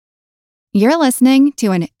You're listening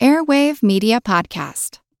to an Airwave Media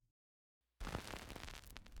Podcast.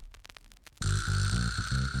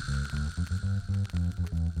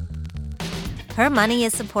 Her Money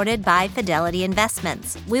is supported by Fidelity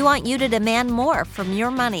Investments. We want you to demand more from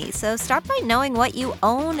your money, so start by knowing what you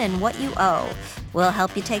own and what you owe. We'll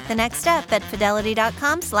help you take the next step at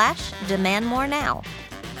fidelity.com/demandmorenow.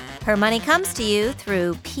 Her Money comes to you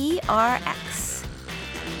through PRX.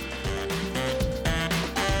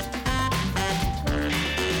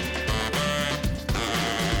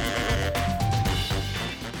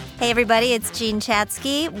 Hey everybody, it's Jean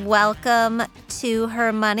Chatzky. Welcome to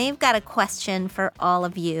Her Money. I've got a question for all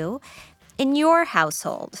of you. In your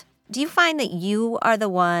household, do you find that you are the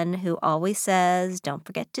one who always says, don't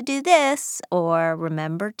forget to do this, or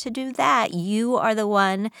remember to do that? You are the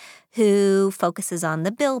one who focuses on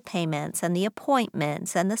the bill payments and the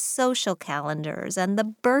appointments and the social calendars and the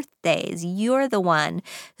birthdays. You're the one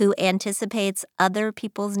who anticipates other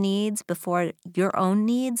people's needs before your own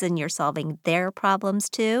needs, and you're solving their problems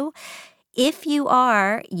too. If you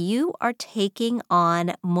are taking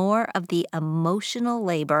on more of the emotional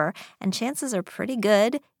labor, and chances are pretty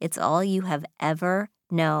good it's all you have ever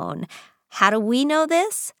known. How do we know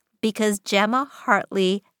this? Because Gemma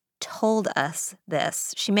Hartley told us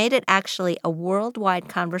this. She made it actually a worldwide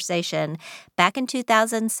conversation back in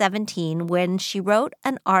 2017 when she wrote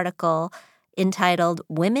an article entitled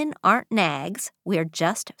Women Aren't Nags, We're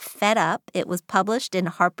Just Fed Up. It was published in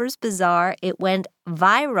Harper's Bazaar. It went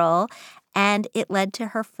viral, and it led to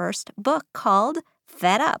her first book called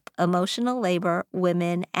Fed Up, Emotional Labor,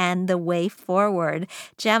 Women, and the Way Forward.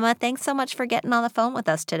 Gemma, thanks so much for getting on the phone with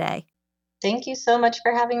us today. Thank you so much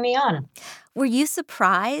for having me on. Were you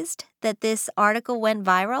surprised that this article went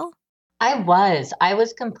viral? I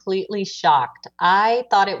was completely shocked. I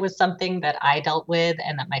thought it was something that I dealt with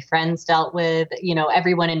and that my friends dealt with,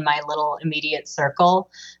 everyone in my little immediate circle.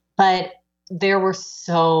 But there were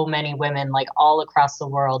so many women like all across the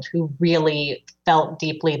world who really felt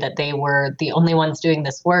deeply that they were the only ones doing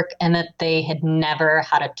this work and that they had never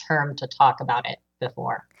had a term to talk about it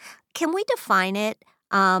before. Can we define it?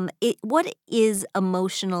 What is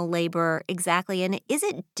emotional labor exactly? And is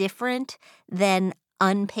it different than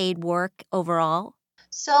unpaid work overall?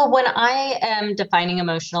 So when I am defining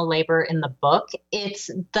emotional labor in the book, it's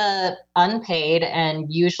the unpaid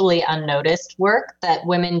and usually unnoticed work that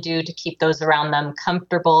women do to keep those around them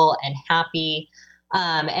comfortable and happy.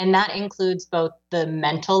 And that includes both the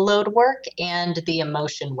mental load work and the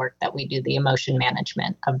emotion work that we do, the emotion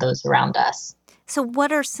management of those around us. So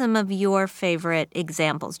what are some of your favorite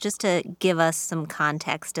examples, just to give us some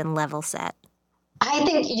context and level set? I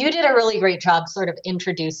think you did a really great job sort of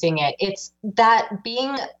introducing it. It's that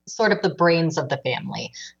being sort of the brains of the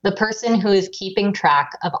family, the person who is keeping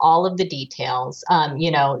track of all of the details,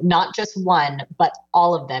 not just one, but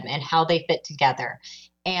all of them and how they fit together.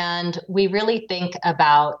 And we really think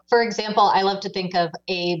about, for example, I love to think of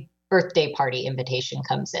a birthday party invitation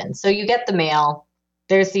comes in. So you get the mail.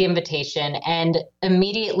 There's the invitation, and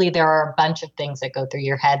immediately there are a bunch of things that go through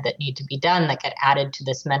your head that need to be done that get added to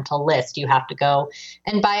this mental list. You have to go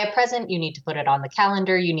and buy a present. You need to put it on the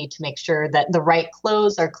calendar. You need to make sure that the right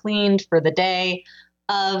clothes are cleaned for the day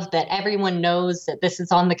of, that everyone knows that this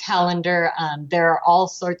is on the calendar. There are all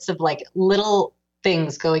sorts of like little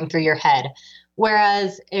things going through your head.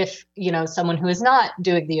 Whereas if, someone who is not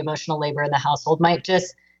doing the emotional labor in the household might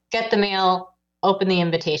just get the mail, open the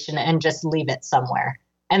invitation, and just leave it somewhere.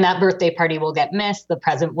 And that birthday party will get missed. The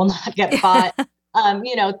present will not get bought.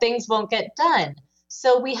 Things won't get done.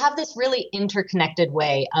 So we have this really interconnected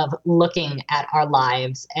way of looking at our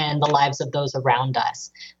lives and the lives of those around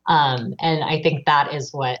us. And I think that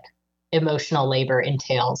is what emotional labor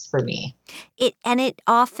entails for me. It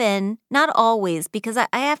often, not always, because I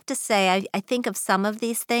have to say, I think of some of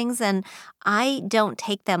these things and I don't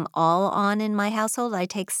take them all on in my household. I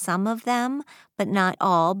take some of them, but not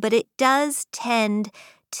all. But it does tend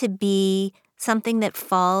to be something that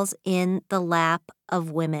falls in the lap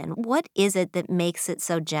of women. What is it that makes it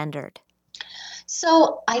so gendered?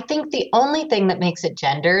 So I think the only thing that makes it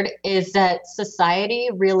gendered is that society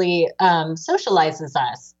really socializes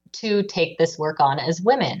us to take this work on as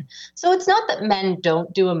women. So it's not that men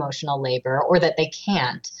don't do emotional labor or that they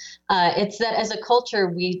can't. It's that as a culture,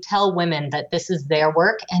 we tell women that this is their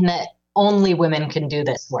work and that only women can do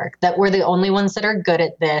this work, that we're the only ones that are good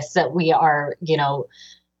at this, that we are,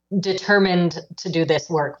 determined to do this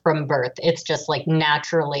work from birth. It's just like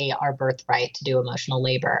naturally our birthright to do emotional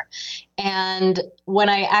labor. And when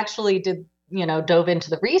I actually dove into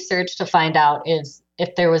the research to find out is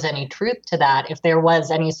if there was any truth to that, if there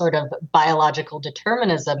was any sort of biological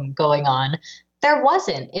determinism going on, There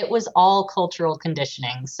wasn't. It was all cultural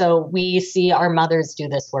conditioning. So we see our mothers do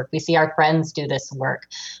this work. We see our friends do this work.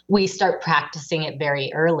 We start practicing it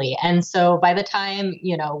very early. And so by the time,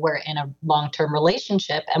 we're in a long-term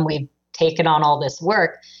relationship and we've taken on all this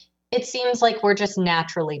work, it seems like we're just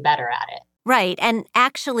naturally better at it. Right. And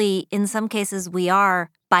actually, in some cases, we are,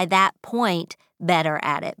 by that point, better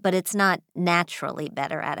at it, but it's not naturally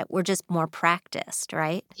better at it. We're just more practiced,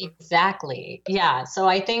 right? Exactly. Yeah. So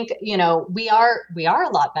I think, we are a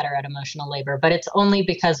lot better at emotional labor, but it's only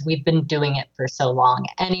because we've been doing it for so long.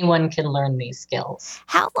 Anyone can learn these skills.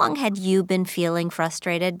 How long had you been feeling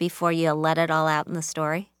frustrated before you let it all out in the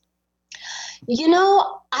story?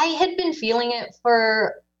 I had been feeling it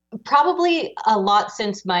for probably a lot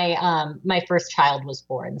since my first child was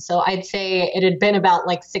born. So I'd say it had been about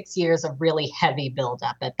like 6 years of really heavy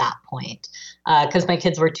buildup at that point, because my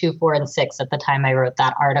kids were 2, 4, and 6 at the time I wrote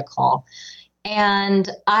that article, and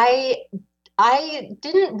I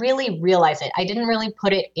didn't really realize it. I didn't really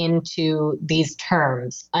put it into these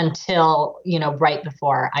terms until, right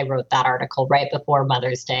before I wrote that article, right before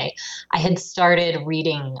Mother's Day. I had started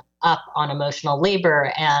reading up on emotional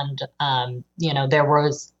labor, and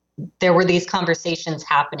there were these conversations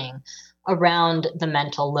happening around the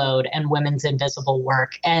mental load and women's invisible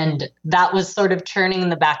work. And that was sort of churning in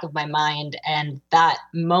the back of my mind. And that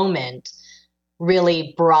moment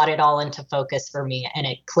really brought it all into focus for me, and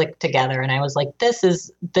it clicked together. And I was like, this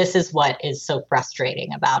is what is so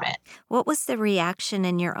frustrating about it. What was the reaction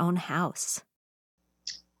in your own house?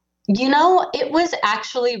 It was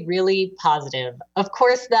actually really positive. Of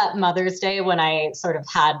course, that Mother's Day when I sort of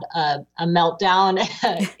had a meltdown,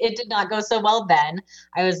 it did not go so well then.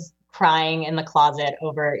 I was crying in the closet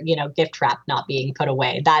over, gift wrap not being put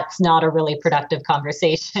away. That's not a really productive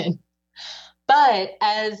conversation. But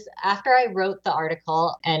after I wrote the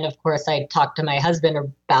article, and of course I talked to my husband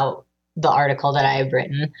about the article that I had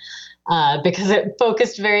written, because it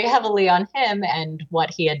focused very heavily on him and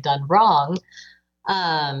what he had done wrong.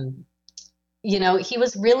 He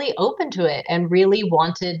was really open to it and really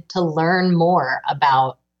wanted to learn more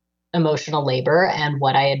about emotional labor and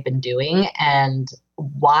what I had been doing and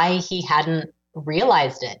why he hadn't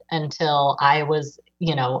realized it until I was,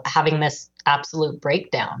 having this absolute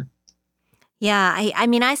breakdown. Yeah, I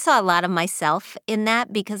mean, I saw a lot of myself in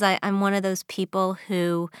that because I'm one of those people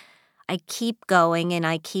who I keep going and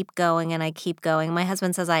I keep going and I keep going. My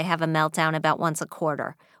husband says I have a meltdown about once a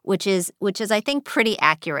quarter, which is I think pretty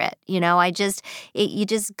accurate. You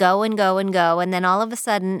just go and go and go, and then all of a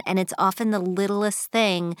sudden, and it's often the littlest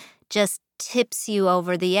thing just tips you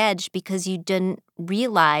over the edge because you didn't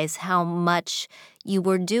realize how much you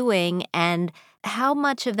were doing and how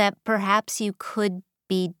much of that perhaps you could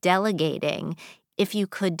be delegating if you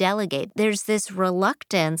could delegate. There's this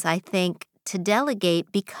reluctance, I think, to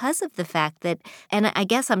delegate because of the fact that, and I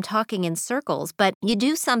guess I'm talking in circles, but you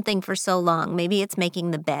do something for so long. Maybe it's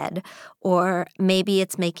making the bed, or maybe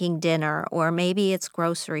it's making dinner, or maybe it's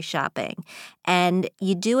grocery shopping. And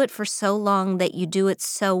you do it for so long that you do it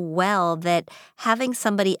so well that having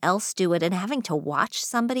somebody else do it and having to watch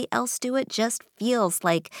somebody else do it just feels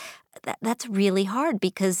like that's really hard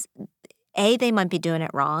because A, they might be doing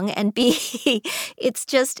it wrong, and B, it's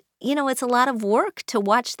just, it's a lot of work to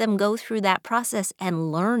watch them go through that process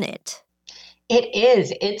and learn it. It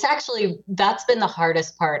is. That's been the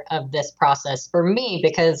hardest part of this process for me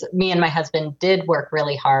because me and my husband did work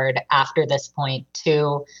really hard after this point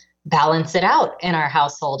to balance it out in our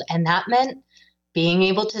household. And that meant being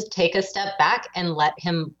able to take a step back and let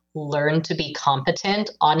him learn to be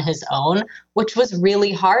competent on his own, which was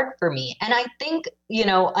really hard for me. And I think,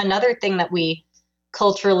 another thing that we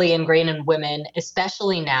culturally ingrain in women,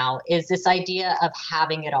 especially now, is this idea of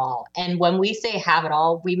having it all. And when we say have it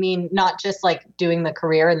all, we mean not just like doing the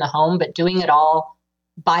career in the home, but doing it all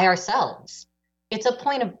by ourselves. It's a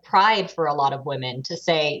point of pride for a lot of women to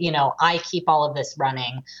say, I keep all of this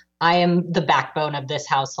running. I am the backbone of this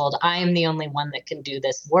household. I am the only one that can do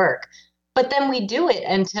this work. But then we do it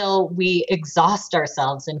until we exhaust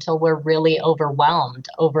ourselves, until we're really overwhelmed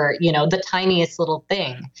over, the tiniest little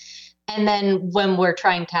thing. And then when we're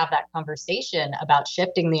trying to have that conversation about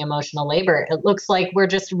shifting the emotional labor, it looks like we're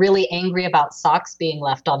just really angry about socks being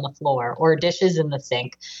left on the floor or dishes in the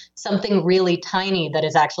sink, something really tiny that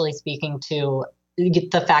is actually speaking to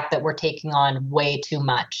the fact that we're taking on way too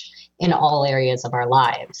much in all areas of our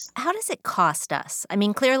lives. How does it cost us? I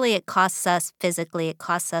mean, clearly it costs us physically, it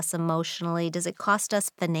costs us emotionally. Does it cost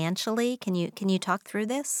us financially? Can you talk through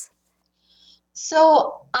this?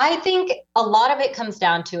 So I think a lot of it comes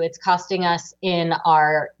down to it's costing us in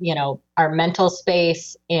our mental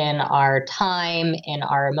space, in our time, in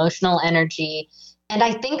our emotional energy. And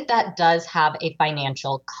I think that does have a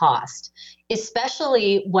financial cost,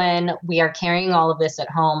 especially when we are carrying all of this at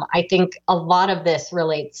home. I think a lot of this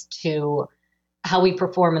relates to how we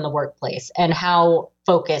perform in the workplace and how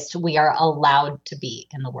focused we are allowed to be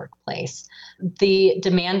in the workplace. The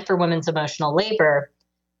demand for women's emotional labor,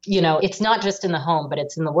 it's not just in the home, but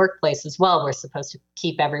it's in the workplace as well. We're supposed to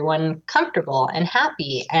keep everyone comfortable and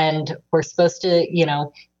happy, and we're supposed to,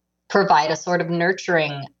 provide a sort of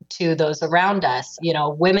nurturing to those around us.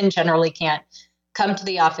 Women generally can't come to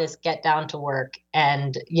the office, get down to work,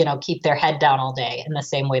 and, keep their head down all day in the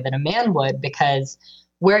same way that a man would, because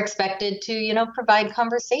we're expected to, provide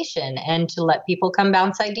conversation and to let people come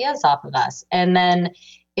bounce ideas off of us. And then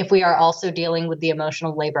if we are also dealing with the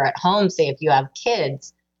emotional labor at home, say if you have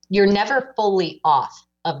kids, you're never fully off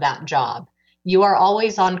of that job. You are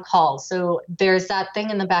always on call. So there's that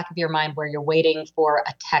thing in the back of your mind where you're waiting for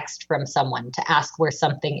a text from someone to ask where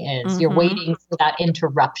something is. You're waiting for that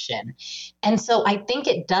interruption. And so I think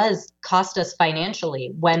it does cost us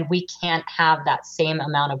financially when we can't have that same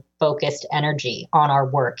amount of focused energy on our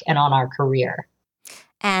work and on our career.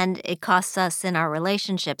 And it costs us in our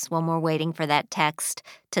relationships when we're waiting for that text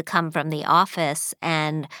to come from the office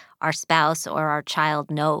and our spouse or our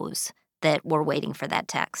child knows that we're waiting for that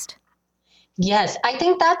text. Yes, I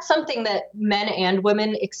think that's something that men and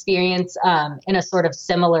women experience in a sort of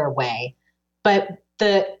similar way. But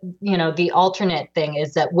the alternate thing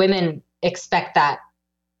is that women expect that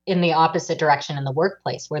in the opposite direction in the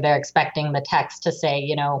workplace, where they're expecting the text to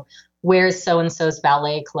say, where's so-and-so's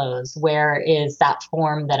ballet clothes? Where is that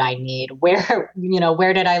form that I need? Where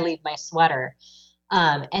did I leave my sweater?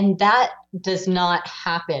 And that does not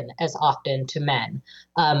happen as often to men.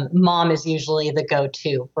 Mom is usually the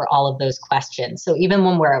go-to for all of those questions. So even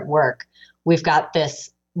when we're at work, we've got this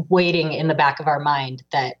waiting in the back of our mind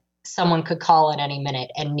that someone could call at any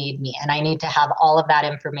minute and need me. And I need to have all of that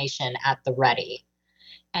information at the ready.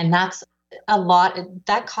 And that's a lot.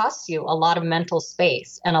 That costs you a lot of mental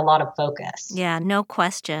space and a lot of focus. Yeah, no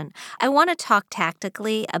question. I want to talk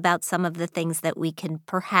tactically about some of the things that we can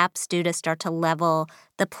perhaps do to start to level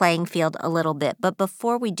the playing field a little bit. But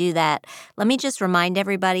before we do that, let me just remind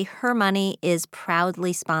everybody, Her Money is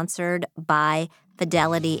proudly sponsored by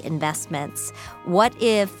Fidelity Investments. What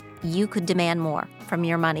if you could demand more from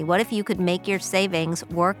your money? What if you could make your savings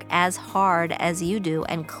work as hard as you do?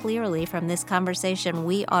 And clearly from this conversation,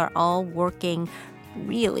 we are all working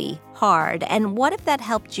really hard. And what if that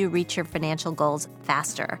helped you reach your financial goals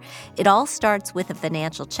faster? It all starts with a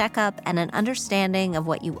financial checkup and an understanding of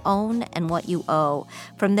what you own and what you owe.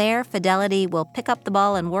 From there, Fidelity will pick up the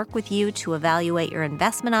ball and work with you to evaluate your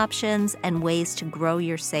investment options and ways to grow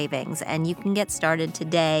your savings. And you can get started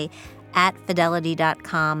today at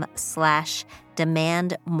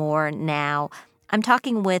fidelity.com/demandmorenow. I'm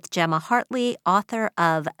talking with Gemma Hartley, author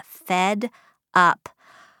of Fed Up.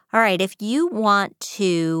 All right, if you want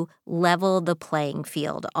to level the playing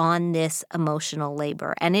field on this emotional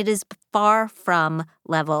labor, and it is far from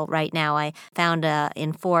level right now. I found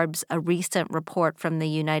in Forbes a recent report from the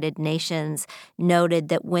United Nations noted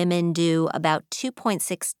that women do about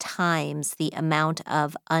 2.6 times the amount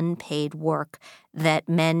of unpaid work that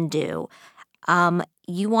men do.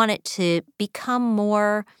 You want it to become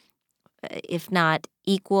more, if not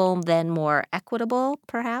equal, then more equitable,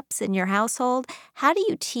 perhaps, in your household. How do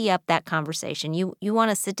you tee up that conversation? You want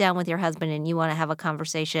to sit down with your husband and you want to have a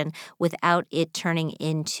conversation without it turning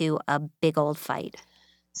into a big old fight.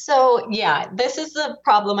 So, yeah, this is the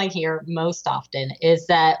problem I hear most often, is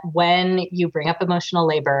that when you bring up emotional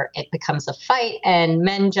labor, it becomes a fight, and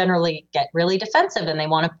men generally get really defensive and they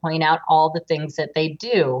want to point out all the things that they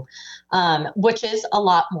do, which is a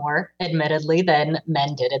lot more, admittedly, than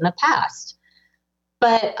men did in the past.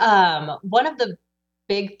 But one of the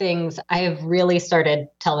big things I have really started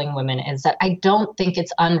telling women is that I don't think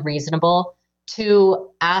it's unreasonable to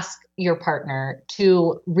ask your partner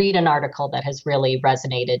to read an article that has really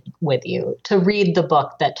resonated with you, to read the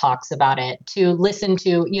book that talks about it, to listen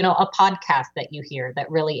to, a podcast that you hear that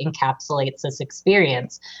really encapsulates this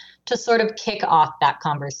experience, to sort of kick off that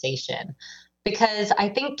conversation. Because I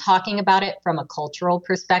think talking about it from a cultural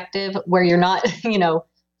perspective, where you're not,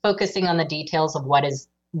 focusing on the details of what is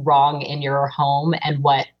wrong in your home and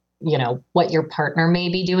what your partner may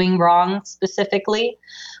be doing wrong specifically,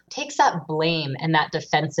 takes that blame and that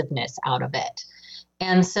defensiveness out of it.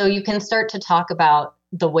 And so you can start to talk about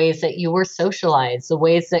the ways that you were socialized, the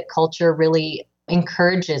ways that culture really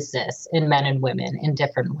encourages this in men and women in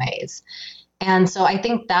different ways. And so I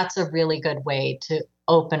think that's a really good way to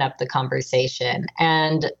open up the conversation.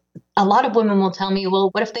 And a lot of women will tell me, well,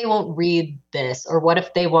 what if they won't read this? Or what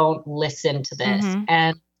if they won't listen to this? Mm-hmm.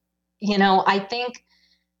 And I think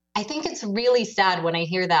it's really sad when I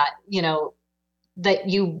hear that, that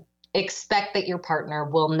you expect that your partner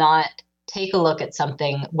will not take a look at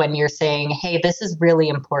something when you're saying, hey, this is really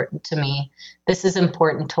important to me. This is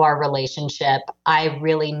important to our relationship. I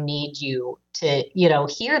really need you to,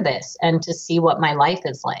 hear this and to see what my life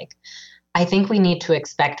is like. I think we need to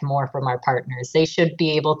expect more from our partners. They should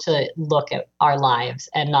be able to look at our lives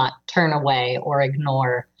and not turn away or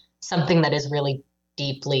ignore something that is really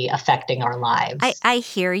deeply affecting our lives. I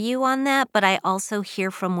hear you on that, but I also hear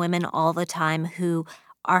from women all the time who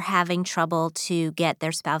are having trouble to get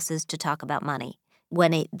their spouses to talk about money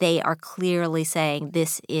when they are clearly saying,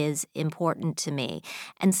 this is important to me.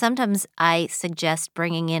 And sometimes I suggest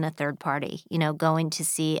bringing in a third party, going to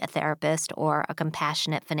see a therapist or a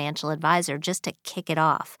compassionate financial advisor just to kick it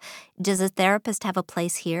off. Does a therapist have a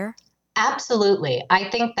place here? Absolutely. I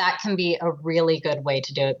think that can be a really good way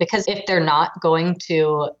to do it, because if they're not going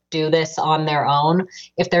to do this on their own,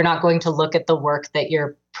 if they're not going to look at the work that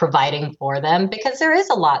you're providing for them, because there is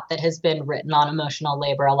a lot that has been written on emotional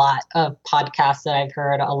labor, a lot of podcasts that I've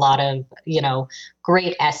heard, a lot of,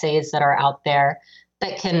 great essays that are out there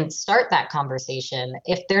that can start that conversation.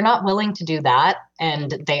 If they're not willing to do that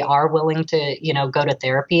and they are willing to, go to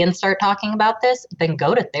therapy and start talking about this, then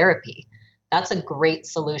go to therapy. That's a great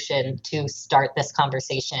solution to start this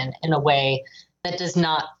conversation in a way that does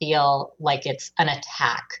not feel like it's an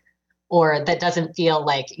attack, or that doesn't feel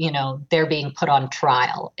like, they're being put on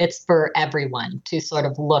trial. It's for everyone to sort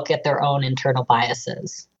of look at their own internal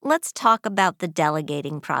biases. Let's talk about the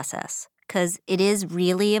delegating process, because it is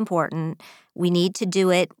really important. We need to do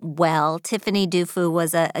it well. Tiffany Dufu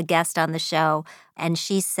was a guest on the show, and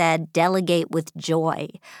she said, delegate with joy,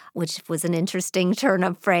 which was an interesting turn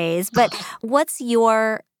of phrase. But what's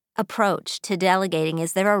your approach to delegating?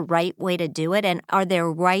 Is there a right way to do it? And are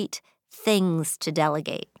there right things to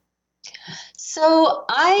delegate? So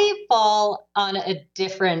I fall on a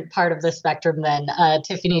different part of the spectrum than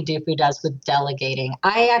Tiffany Dufu does with delegating.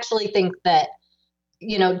 I actually think that,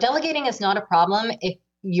 delegating is not a problem if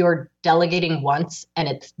you're delegating once and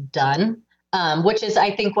it's done, which is,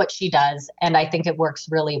 I think, what she does. And I think it works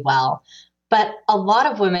really well. But a lot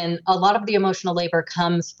of women, a lot of the emotional labor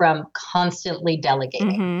comes from constantly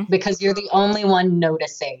delegating because you're the only one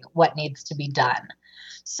noticing what needs to be done.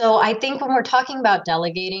 So I think when we're talking about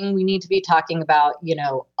delegating, we need to be talking about,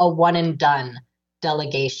 a one and done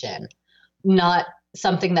delegation, not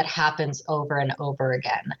something that happens over and over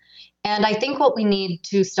again. And I think what we need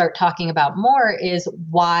to start talking about more is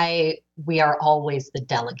why we are always the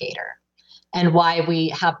delegator and why we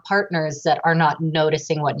have partners that are not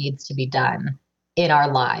noticing what needs to be done in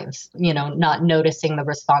our lives, not noticing the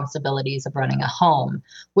responsibilities of running a home,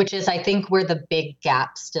 which is, I think, where the big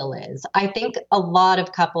gap still is. I think a lot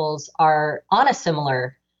of couples are on a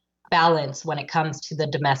similar balance when it comes to the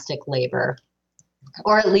domestic labor,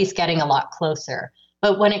 or at least getting a lot closer.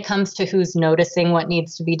 But when it comes to who's noticing what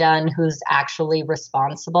needs to be done, who's actually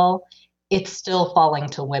responsible, it's still falling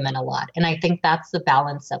to women a lot. And I think that's the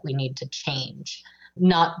balance that we need to change,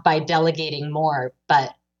 not by delegating more,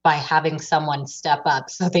 but by having someone step up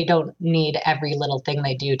so they don't need every little thing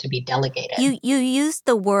they do to be delegated. You used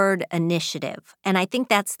the word initiative, and I think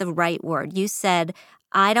that's the right word. You said,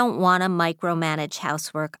 I don't want to micromanage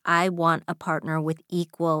housework. I want a partner with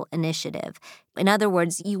equal initiative. In other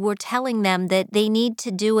words, you were telling them that they need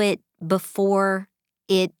to do it before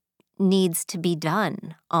it needs to be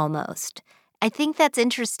done, almost. I think that's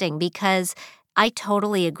interesting because I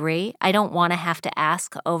totally agree. I don't want to have to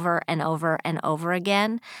ask over and over and over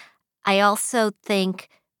again. I also think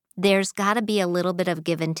there's got to be a little bit of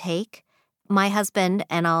give and take. My husband,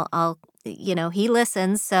 and I'll he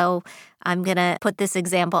listens, so I'm going to put this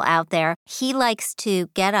example out there. He likes to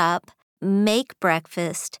get up, make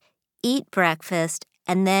breakfast, eat breakfast,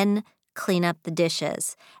 and then clean up the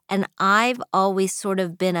dishes. And I've always sort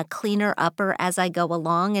of been a cleaner upper as I go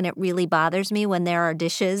along, and it really bothers me when there are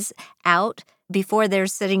dishes out before they're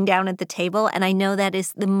sitting down at the table. And I know that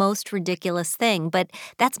is the most ridiculous thing, but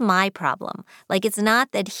that's my problem. Like, it's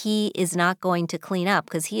not that he is not going to clean up,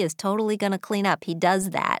 because he is totally going to clean up. He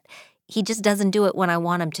does that. He just doesn't do it when I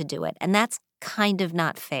want him to do it. And that's kind of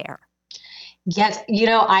not fair. Yes.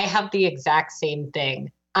 I have the exact same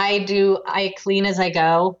thing. I clean as I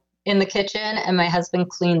go in the kitchen, and my husband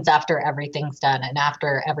cleans after everything's done and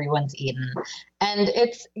after everyone's eaten. And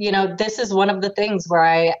it's, this is one of the things where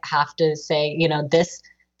I have to say,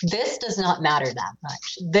 this does not matter that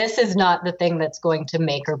much. This is not the thing that's going to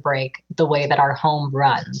make or break the way that our home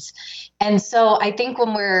runs. And so I think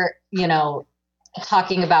when we're,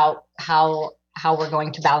 talking about how we're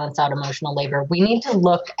going to balance out emotional labor, we need to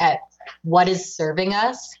look at what is serving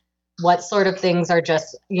us what sort of things are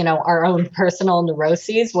just, our own personal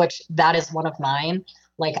neuroses, which that is one of mine.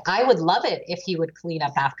 Like, I would love it if he would clean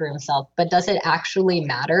up after himself, but does it actually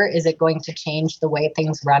matter? Is it going to change the way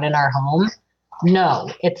things run in our home? No,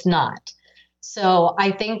 it's not. So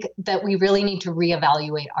I think that we really need to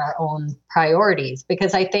reevaluate our own priorities,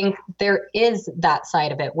 because I think there is that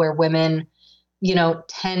side of it where women,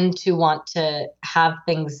 tend to want to have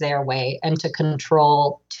things their way and to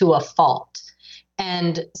control to a fault.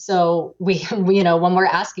 And so when we're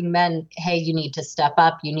asking men, hey, you need to step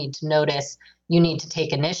up, you need to notice, you need to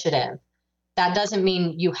take initiative, that doesn't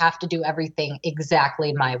mean you have to do everything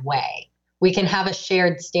exactly my way. We can have a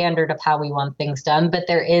shared standard of how we want things done, but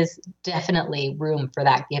there is definitely room for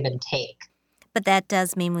that give and take. But that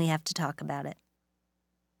does mean we have to talk about it.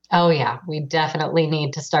 Oh, yeah, we definitely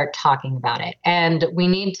need to start talking about it. And we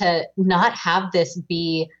need to not have this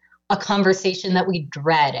be a conversation that we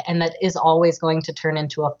dread and that is always going to turn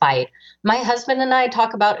into a fight. My husband and I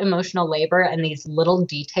talk about emotional labor and these little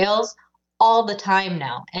details all the time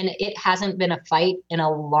now. And it hasn't been a fight in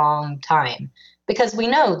a long time, because we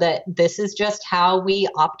know that this is just how we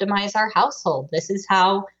optimize our household. This is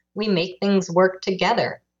how we make things work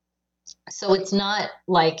together. So it's not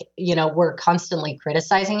like, we're constantly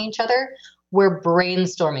criticizing each other. We're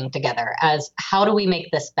brainstorming together as, how do we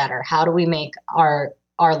make this better? How do we make our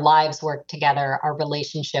lives work together, our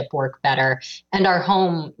relationship work better, and our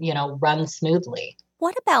home, run smoothly?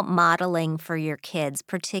 What about modeling for your kids,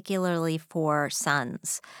 particularly for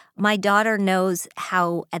sons? My daughter knows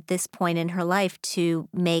how, at this point in her life, to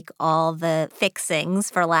make all the fixings,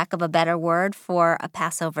 for lack of a better word, for a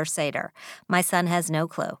Passover Seder. My son has no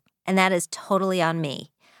clue, and that is totally on me.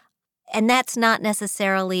 And that's not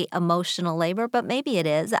necessarily emotional labor, but maybe it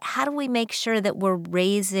is. How do we make sure that we're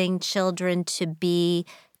raising children to be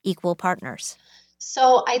equal partners?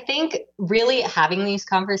 So I think really having these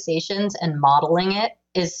conversations and modeling it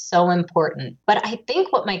is so important. But I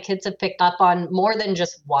think what my kids have picked up on, more than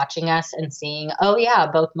just watching us and seeing, oh yeah,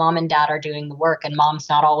 both mom and dad are doing the work and mom's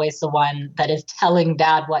not always the one that is telling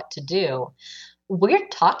dad what to do, we're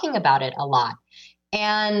talking about it a lot.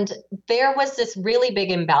 And there was this really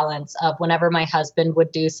big imbalance of whenever my husband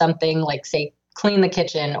would do something like, say, clean the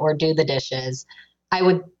kitchen or do the dishes, I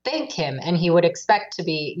would thank him and he would expect to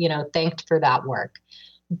be, thanked for that work.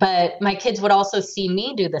 But my kids would also see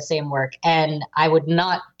me do the same work and I would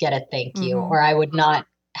not get a thank you, or I would not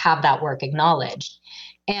have that work acknowledged.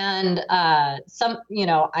 And I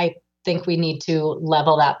think we need to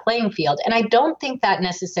level that playing field. And I don't think that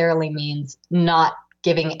necessarily means not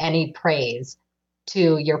giving any praise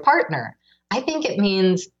to your partner. I think it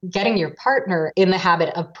means getting your partner in the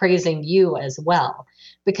habit of praising you as well,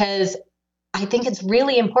 because I think it's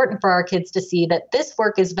really important for our kids to see that this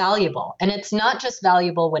work is valuable. And it's not just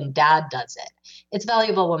valuable when dad does it. It's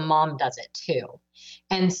valuable when mom does it too.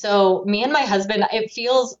 And so me and my husband, it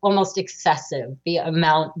feels almost excessive, the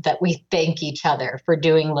amount that we thank each other for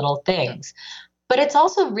doing little things. But it's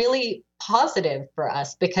also really positive for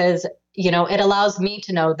us because, it allows me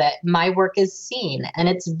to know that my work is seen and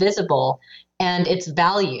it's visible and it's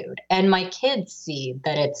valued. And my kids see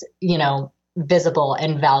that it's, visible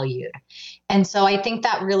and valued. And so I think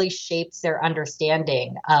that really shapes their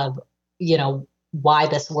understanding of, why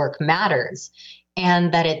this work matters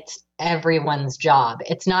and that it's everyone's job.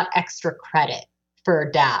 It's not extra credit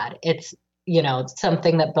for dad. It's,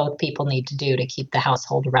 something that both people need to do to keep the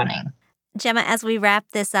household running. Gemma, as we wrap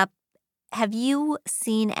this up, have you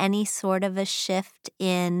seen any sort of a shift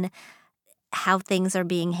in how things are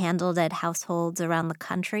being handled at households around the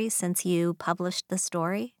country since you published the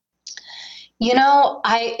story?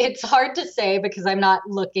 It's hard to say because I'm not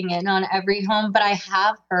looking in on every home, but I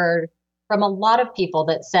have heard from a lot of people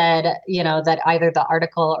that said, that either the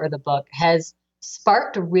article or the book has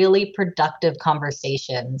sparked really productive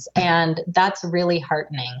conversations. And that's really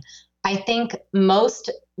heartening. I think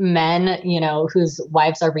most men, whose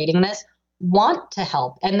wives are reading this, want to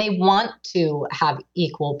help and they want to have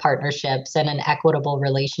equal partnerships and an equitable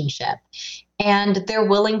relationship. And they're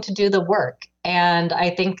willing to do the work. And I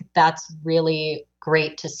think that's really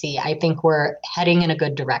great to see. I think we're heading in a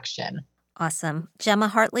good direction. Awesome. Gemma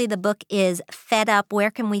Hartley, the book is Fed Up. Where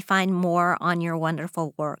can we find more on your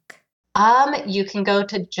wonderful work? You can go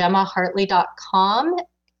to gemmahartley.com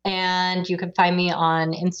and you can find me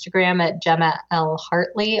on Instagram at Gemma L.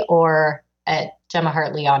 Hartley or at Gemma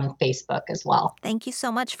Hartley on Facebook as well. Thank you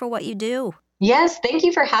so much for what you do. Yes, thank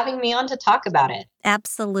you for having me on to talk about it.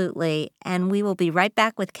 Absolutely. And we will be right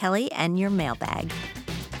back with Kelly and your mailbag.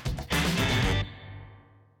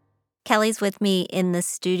 Kelly's with me in the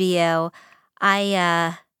studio.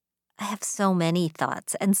 I I have so many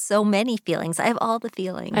thoughts and so many feelings. I have all the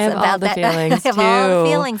feelings I have about all the that. feelings, I have all the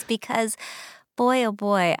too. feelings because, boy, oh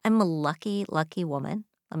boy, I'm a lucky, lucky woman.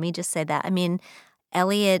 Let me just say that. I mean,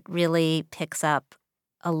 Elliot really picks up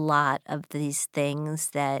a lot of these things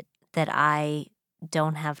that I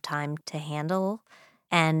don't have time to handle.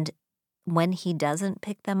 And when he doesn't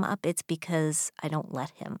pick them up, it's because I don't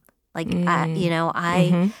let him. Like,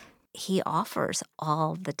 he offers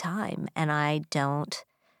all the time, and I don't.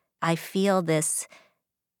 I feel this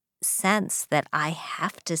sense that I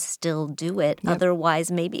have to still do it. Yep.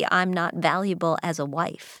 Otherwise, maybe I'm not valuable as a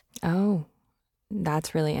wife. Oh,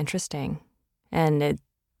 that's really interesting. And it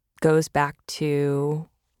goes back to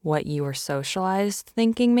what you were socialized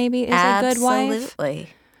thinking maybe is a good wife. Absolutely.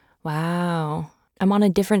 Wow. I'm on a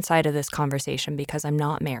different side of this conversation because I'm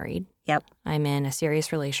not married. Yep. I'm in a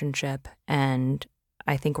serious relationship, and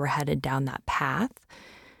I think we're headed down that path.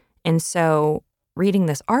 And so reading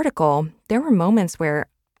this article, there were moments where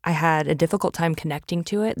I had a difficult time connecting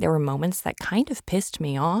to it. There were moments that kind of pissed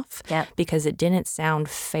me off because it didn't sound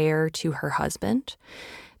fair to her husband.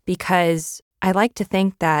 Because I like to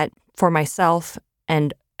think that for myself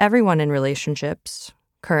and everyone in relationships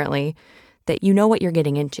currently, that you know what you're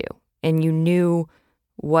getting into, and you knew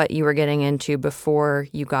what you were getting into before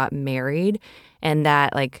you got married, and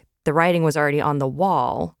that like the writing was already on the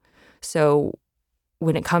wall. So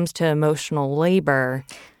when it comes to emotional labor,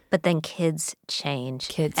 but then kids change.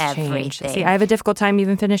 Change. See, I have a difficult time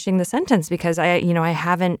even finishing the sentence because I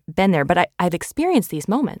haven't been there, but I've experienced these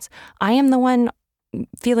moments. I am the one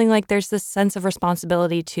feeling like there's this sense of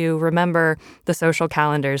responsibility to remember the social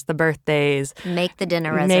calendars, the birthdays. Make the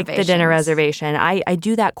dinner reservation. I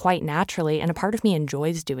do that quite naturally, and a part of me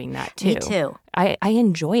enjoys doing that too. Me too. I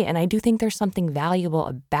enjoy it, and I do think there's something valuable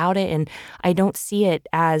about it, and I don't see it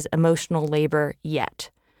as emotional labor yet.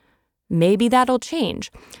 Maybe that'll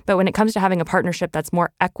change. But when it comes to having a partnership that's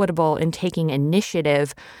more equitable in taking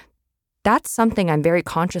initiative, that's something I'm very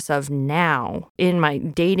conscious of now in my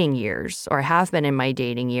dating years, or have been in my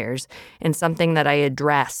dating years, and something that I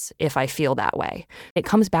address if I feel that way. It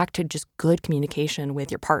comes back to just good communication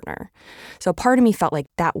with your partner. So part of me felt like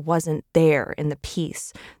that wasn't there in the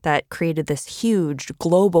piece that created this huge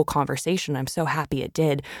global conversation. I'm so happy it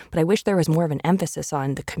did, but I wish there was more of an emphasis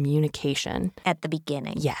on the communication. At the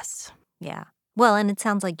beginning. Yes. Yeah. Well, and it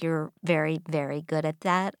sounds like you're very, very good at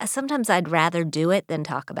that. Sometimes I'd rather do it than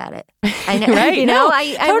talk about it. I know, right?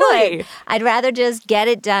 I Totally. would. I'd rather just get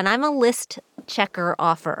it done. I'm a list checker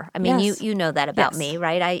offer. I mean, Yes. you know that about Yes. me,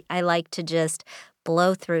 right? I like to just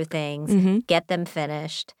blow through things, get them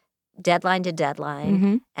finished, deadline to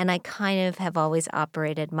deadline. And I kind of have always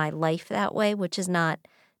operated my life that way, which is not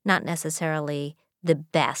necessarily the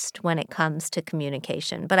best when it comes to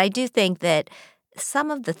communication. But I do think that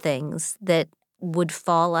some of the things that would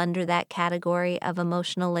fall under that category of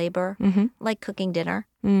emotional labor, like cooking dinner,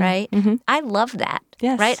 right? I love that,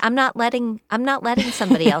 Yes. right? I'm not letting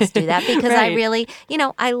somebody else do that because I Right. really,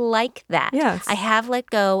 I like that. Yes. I have let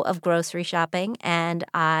go of grocery shopping, and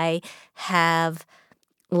I have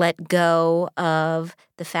let go of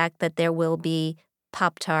the fact that there will be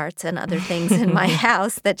Pop-Tarts and other things in my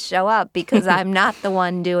house that show up because I'm not the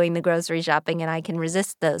one doing the grocery shopping, and I can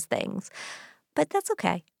resist those things. But that's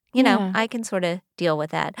okay. Yeah. I can sort of deal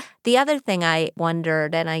with that. The other thing I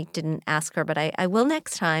wondered, and I didn't ask her, but I will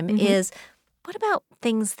next time, is what about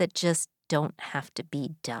things that just don't have to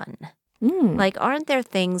be done? Like, aren't there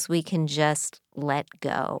things we can just let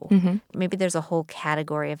go? Maybe there's a whole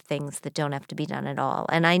category of things that don't have to be done at all.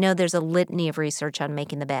 And I know there's a litany of research on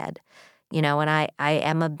making the bed, and I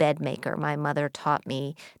am a bed maker. My mother taught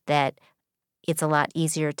me that it's a lot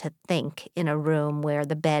easier to think in a room where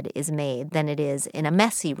the bed is made than it is in a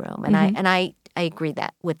messy room. And I agree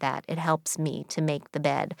with that. It helps me to make the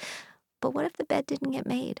bed. But what if the bed didn't get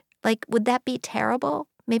made? Like, would that be terrible?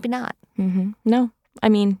 Maybe not. No. I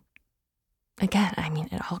mean, again,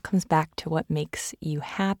 it all comes back to what makes you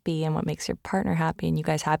happy and what makes your partner happy and you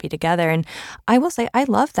guys happy together. And I will say, I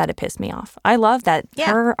love that it pissed me off. I love that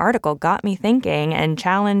her article got me thinking and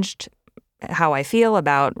challenged how I feel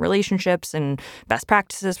about relationships and best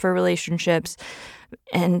practices for relationships.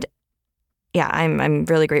 And yeah, I'm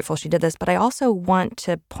really grateful she did this. But I also want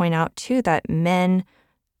to point out, too, that men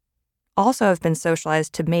also have been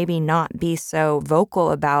socialized to maybe not be so vocal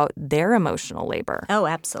about their emotional labor. Oh,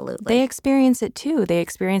 absolutely. They experience it, too. They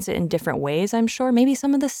experience it in different ways, I'm sure. Maybe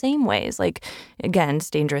some of the same ways. Like, again, it's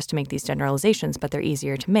dangerous to make these generalizations, but they're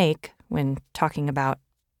easier to make when talking about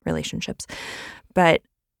relationships. But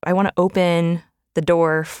I want to open the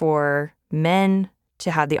door for men to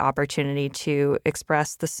have the opportunity to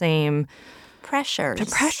express the same pressures. The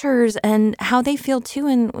pressures and how they feel too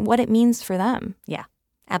and what it means for them. Yeah.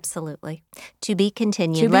 Absolutely. To be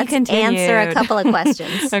continued. To be Let's continued. answer a couple of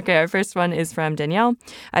questions. Okay, our first one is from Danielle.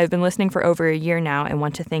 I've been listening for over a year now and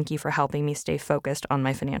want to thank you for helping me stay focused on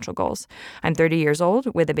my financial goals. I'm 30 years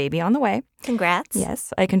old with a baby on the way. Congrats.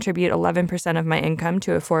 Yes, I contribute 11% of my income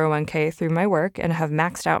to a 401k through my work and have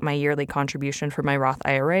maxed out my yearly contribution for my Roth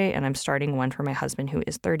IRA, and I'm starting one for my husband who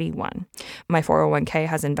is 31. My 401k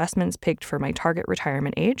has investments picked for my target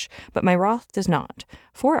retirement age, but my Roth does not.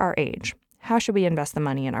 For our age, how should we invest the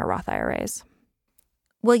money in our Roth IRAs?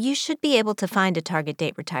 Well, you should be able to find a target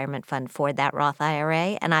date retirement fund for that Roth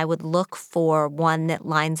IRA, and I would look for one that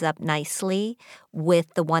lines up nicely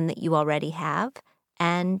with the one that you already have,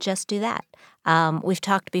 and just do that. We've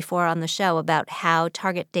talked before on the show about how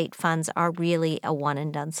target date funds are really a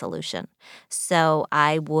one-and-done solution. So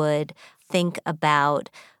I would think about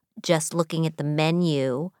just looking at the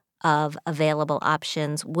menu of available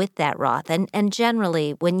options with that Roth. And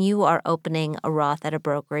generally, when you are opening a Roth at a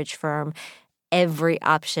brokerage firm, every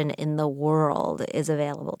option in the world is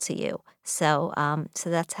available to you. So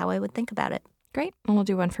that's how I would think about it. Great. And we'll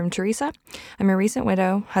do one from Teresa. I'm a recent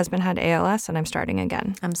widow. Husband had ALS, and I'm starting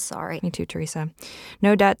again. I'm sorry. Me too, Teresa.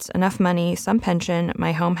 No debts, enough money, some pension.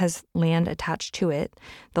 My home has land attached to it.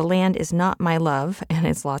 The land is not my love, and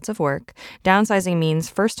it's lots of work. Downsizing means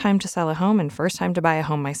first time to sell a home and first time to buy a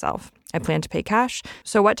home myself. I plan to pay cash.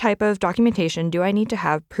 So what type of documentation do I need to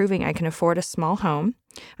have proving I can afford a small home?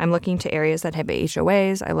 I'm looking to areas that have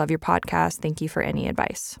HOAs. I love your podcast. Thank you for any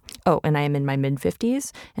advice. Oh, and I am in my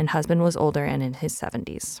mid-50s, and husband was older and in his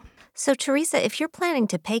 70s. So, Teresa, if you're planning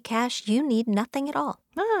to pay cash, you need nothing at all.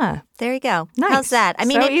 Ah, there you go. nice. How's that? I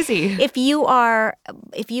mean, so easy. If you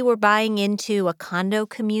were buying into a condo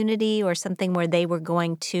community or something where they were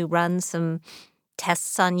going to run some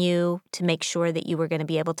tests on you to make sure that you were going to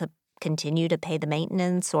be able to continue to pay the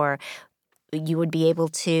maintenance, or you would be able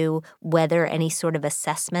to weather any sort of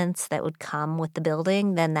assessments that would come with the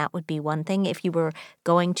building, then that would be one thing. If you were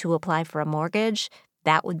going to apply for a mortgage,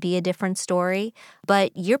 that would be a different story.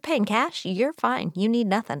 But you're paying cash, you're fine. You need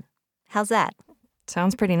nothing. How's that?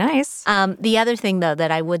 Sounds pretty nice. The other thing, though,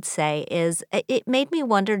 that I would say is it made me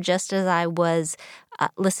wonder, just as I was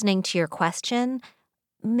listening to your question,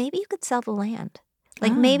 maybe you could sell the land.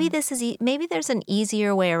 Like maybe maybe there's an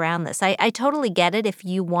easier way around this. I totally get it if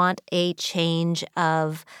you want a change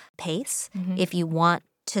of pace, if you want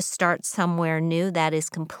to start somewhere new, that is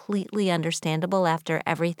completely understandable after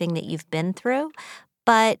everything that you've been through.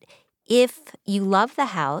 But if you love the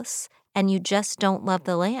house and you just don't love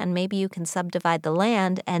the land, maybe you can subdivide the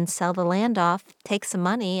land and sell the land off, take some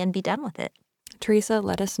money, and be done with it. Teresa,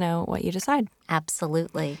 let us know what you decide.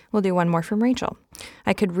 Absolutely. We'll do one more from Rachel.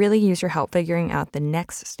 I could really use your help figuring out the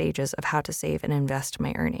next stages of how to save and invest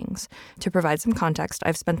my earnings. To provide some context,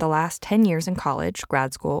 I've spent the last 10 years in college,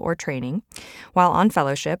 grad school, or training. While on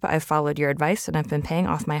fellowship, I've followed your advice and I've been paying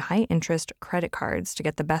off my high-interest credit cards to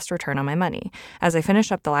get the best return on my money. As I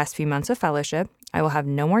finish up the last few months of fellowship, I will have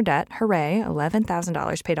no more debt. Hooray,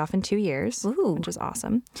 $11,000 paid off in 2 years, which is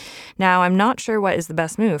awesome. Now, I'm not sure what is the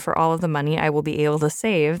best move for all of the money I will be able to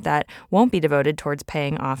save that won't be devoted towards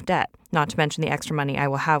paying off debt, not to mention the extra money I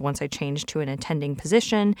will have once I change to an attending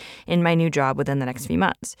position in my new job within the next few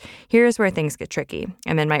months. Here's where things get tricky.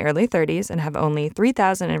 I'm in my early 30s and have only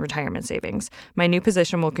 $3,000 in retirement savings. My new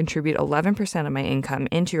position will contribute 11% of my income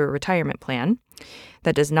into a retirement plan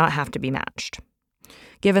that does not have to be matched.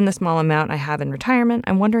 Given the small amount I have in retirement,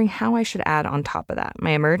 I'm wondering how I should add on top of that.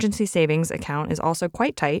 My emergency savings account is also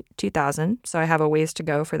quite tight, $2,000, so I have a ways to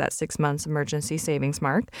go for that 6 months emergency savings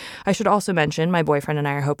mark. I should also mention my boyfriend and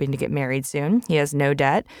I are hoping to get married soon. He has no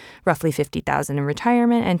debt, roughly $50,000 in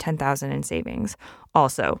retirement and $10,000 in savings.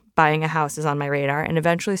 Also, buying a house is on my radar and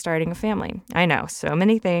eventually starting a family. I know, so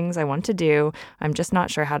many things I want to do. I'm just not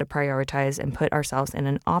sure how to prioritize and put ourselves in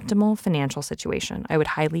an optimal financial situation. I would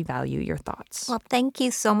highly value your thoughts. Well, thank you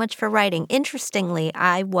so much for writing. Interestingly,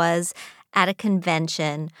 I was at a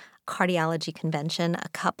convention, cardiology convention, a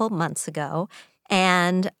couple months ago,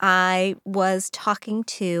 and I was talking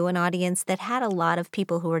to an audience that had a lot of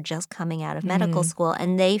people who were just coming out of medical school,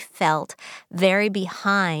 and they felt very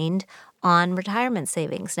behind on retirement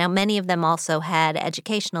savings. Now, many of them also had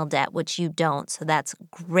educational debt, which you don't, so that's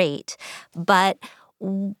great. But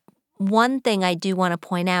one thing I do want to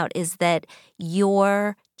point out is that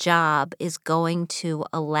your job is going to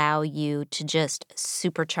allow you to just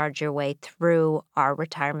supercharge your way through our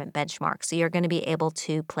retirement benchmark. So you're going to be able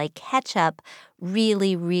to play catch up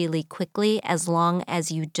really, really quickly as long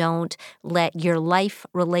as you don't let your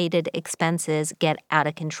life-related expenses get out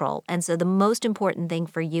of control. And so the most important thing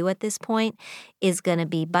for you at this point is going to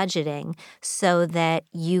be budgeting so that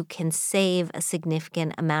you can save a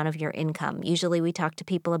significant amount of your income. Usually we talk to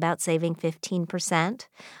people about saving 15%.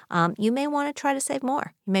 You may want to try to save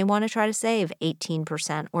more. You may want to try to save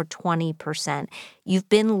 18% or 20%. You've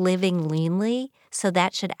been living leanly, so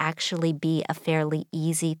that should actually be a fairly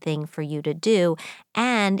easy thing for you to do.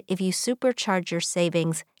 And if you supercharge your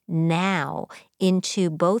savings now into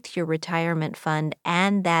both your retirement fund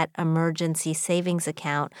and that emergency savings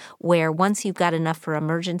account, where once you've got enough for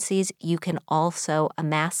emergencies, you can also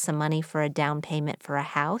amass some money for a down payment for a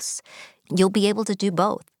house, you'll be able to do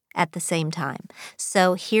both at the same time.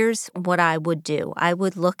 So here's what I would do. I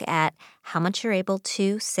would look at how much you're able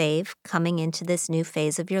to save coming into this new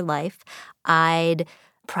phase of your life. I'd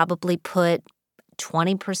probably put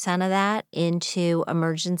 20% of that into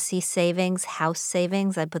emergency savings, house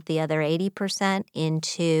savings. I'd put the other 80%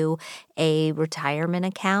 into a retirement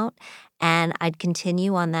account. And I'd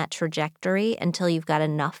continue on that trajectory until you've got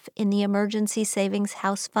enough in the emergency savings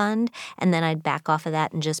house fund. And then I'd back off of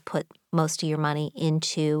that and just put most of your money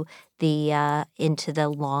into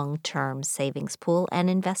the long-term savings pool and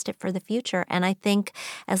invest it for the future. And I think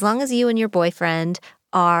as long as you and your boyfriend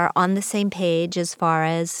are on the same page as far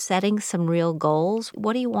as setting some real goals,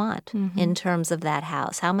 what do you want in terms of that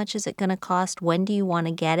house? How much is it going to cost? When do you want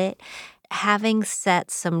to get it? Having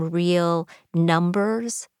set some real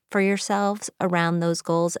numbers for yourselves around those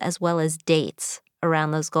goals, as well as dates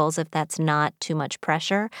around those goals, if that's not too much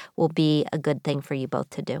pressure, will be a good thing for you both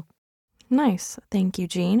to do. Nice. Thank you,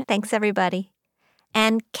 Jean. Thanks, everybody.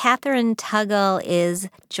 And Katherine Tuggle is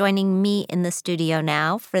joining me in the studio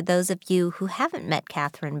now. For those of you who haven't met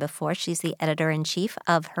Katherine before, she's the editor-in-chief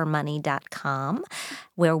of hermoney.com,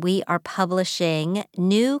 where we are publishing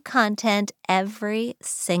new content every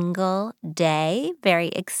single day. Very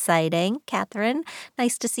exciting. Katherine,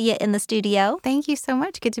 nice to see you in the studio. Thank you so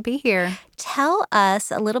much. Good to be here. Tell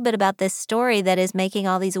us a little bit about this story that is making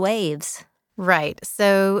all these waves. Right.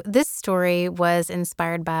 So this story was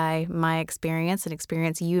inspired by my experience, an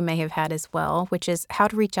experience you may have had as well, which is how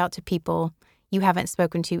to reach out to people you haven't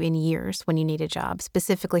spoken to in years when you need a job,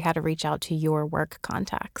 specifically how to reach out to your work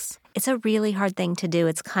contacts. It's a really hard thing to do.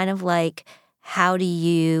 It's kind of like, how do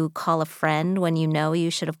you call a friend when you know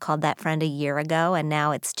you should have called that friend a year ago and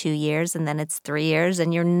now it's 2 years and then it's 3 years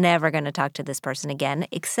and you're never going to talk to this person again,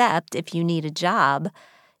 except if you need a job,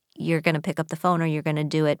 you're going to pick up the phone or you're going to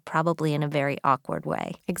do it probably in a very awkward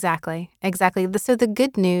way. Exactly. So the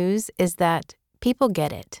good news is that people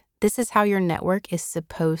get it. This is how your network is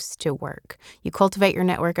supposed to work. You cultivate your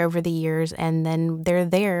network over the years, and then they're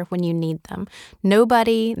there when you need them.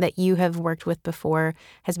 Nobody that you have worked with before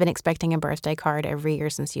has been expecting a birthday card every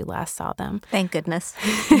year since you last saw them. Thank goodness.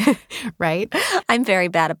 Right? I'm very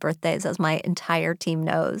bad at birthdays, as my entire team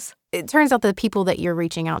knows. It turns out the people that you're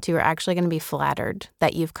reaching out to are actually going to be flattered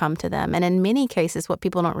that you've come to them. And in many cases, what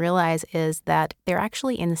people don't realize is that they're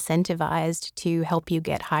actually incentivized to help you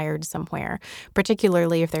get hired somewhere,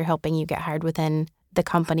 particularly if they're helping you get hired within the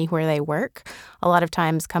company where they work. A lot of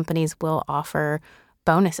times companies will offer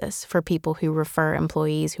bonuses for people who refer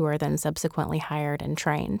employees who are then subsequently hired and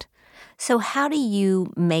trained. So how do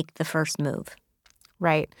you make the first move?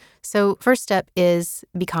 Right. So first step is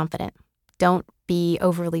be confident. Don't be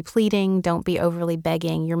overly pleading. Don't be overly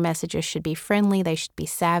begging. Your messages should be friendly. They should be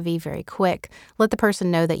savvy, very quick. Let the person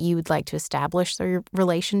know that you would like to establish their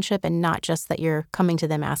relationship and not just that you're coming to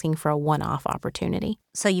them asking for a one-off opportunity.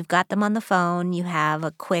 So you've got them on the phone, you have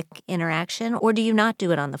a quick interaction, or do you not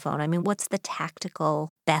do it on the phone? I mean, what's the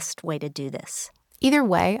tactical best way to do this? Either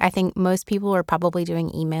way, I think most people are probably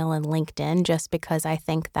doing email and LinkedIn just because I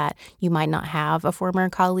think that you might not have a former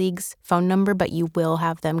colleague's phone number, but you will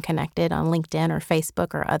have them connected on LinkedIn or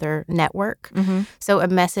Facebook or other network. So a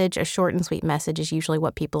message, a short and sweet message is usually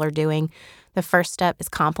what people are doing. The first step is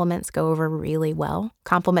compliments go over really well.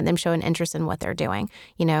 Compliment them, show an interest in what they're doing.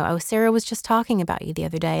 You know, oh, Sarah was just talking about you the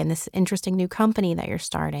other day and this interesting new company that you're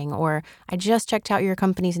starting, or I just checked out your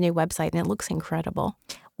company's new website and it looks incredible.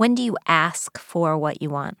 When do you ask for what you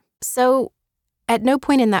want? So at no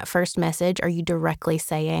point in that first message are you directly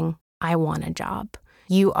saying, I want a job.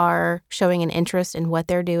 You are showing an interest in what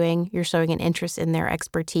they're doing. You're showing an interest in their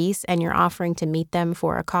expertise, and you're offering to meet them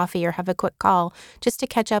for a coffee or have a quick call just to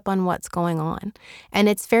catch up on what's going on. And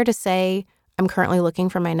it's fair to say, I'm currently looking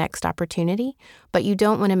for my next opportunity, but you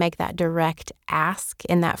don't want to make that direct ask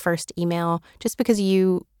in that first email just because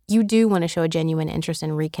you do want to show a genuine interest in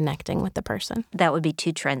reconnecting with the person. That would be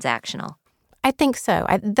too transactional. I think so.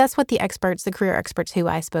 That's what the career experts who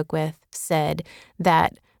I spoke with said,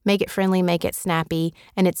 that make it friendly, make it snappy.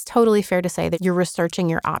 And it's totally fair to say that you're researching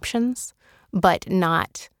your options, but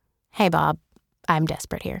not, hey, Bob, I'm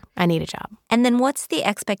desperate here. I need a job. And then what's the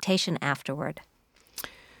expectation afterward?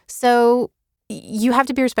 So you have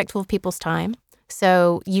to be respectful of people's time.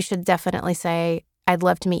 So you should definitely say, I'd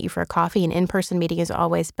love to meet you for a coffee. An in-person meeting is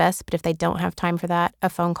always best, but if they don't have time for that, a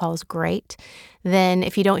phone call is great. Then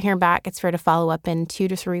if you don't hear back, it's fair to follow up in 2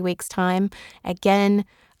 to 3 weeks' time. Again,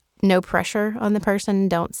 no pressure on the person.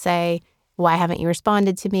 Don't say, why haven't you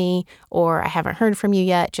responded to me? Or I haven't heard from you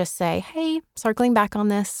yet. Just say, hey, circling back on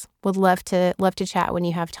this. Would love to chat when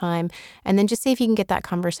you have time. And then just see if you can get that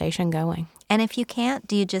conversation going. And if you can't,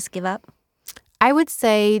 do you just give up? I would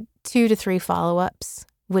say 2 to 3 follow-ups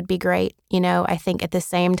would be great. I think at the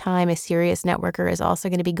same time, a serious networker is also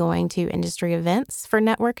going to be going to industry events for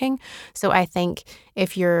networking. So I think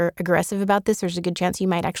if you're aggressive about this, there's a good chance you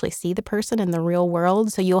might actually see the person in the real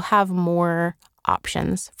world. So you'll have more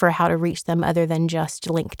options for how to reach them other than just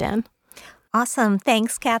LinkedIn. Awesome.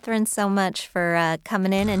 Thanks, Catherine, so much for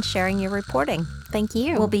coming in and sharing your reporting. Thank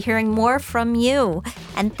you. We'll be hearing more from you.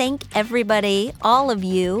 And thank everybody, all of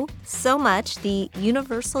you, so much, the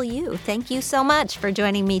universal you. Thank you so much for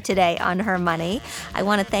joining me today on Her Money. I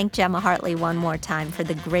want to thank Gemma Hartley one more time for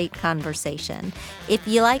the great conversation. If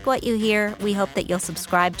you like what you hear, we hope that you'll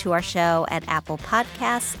subscribe to our show at Apple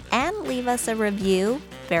Podcasts and leave us a review.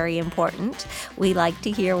 Very important. We like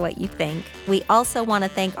to hear what you think. We also want to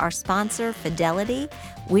thank our sponsor, Fidelity.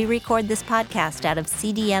 We record this podcast out of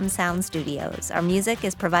CDM Sound Studios. Our music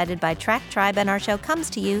is provided by Track Tribe, and our show comes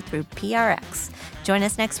to you through PRX. Join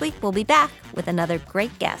us next week. We'll be back with another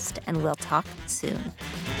great guest, and we'll talk soon.